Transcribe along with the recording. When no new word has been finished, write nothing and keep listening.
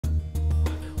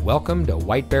Welcome to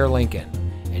White Bear Lincoln,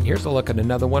 and here's a look at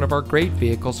another one of our great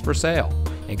vehicles for sale.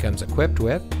 It comes equipped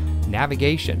with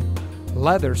navigation,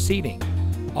 leather seating,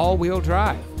 all-wheel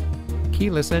drive,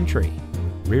 keyless entry,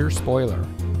 rear spoiler,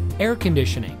 air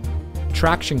conditioning,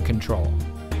 traction control,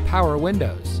 power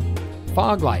windows,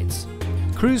 fog lights,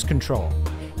 cruise control,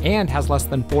 and has less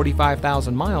than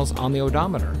 45,000 miles on the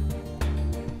odometer.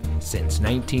 Since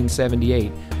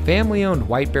 1978, family-owned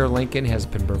White Bear Lincoln has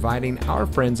been providing our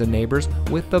friends and neighbors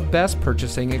with the best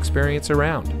purchasing experience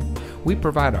around. We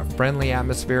provide a friendly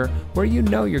atmosphere where you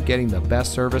know you're getting the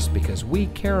best service because we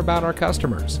care about our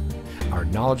customers. Our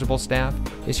knowledgeable staff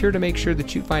is here to make sure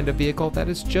that you find a vehicle that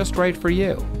is just right for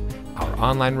you. Our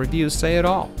online reviews say it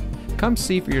all. Come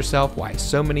see for yourself why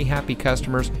so many happy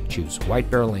customers choose White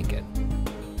Bear Lincoln.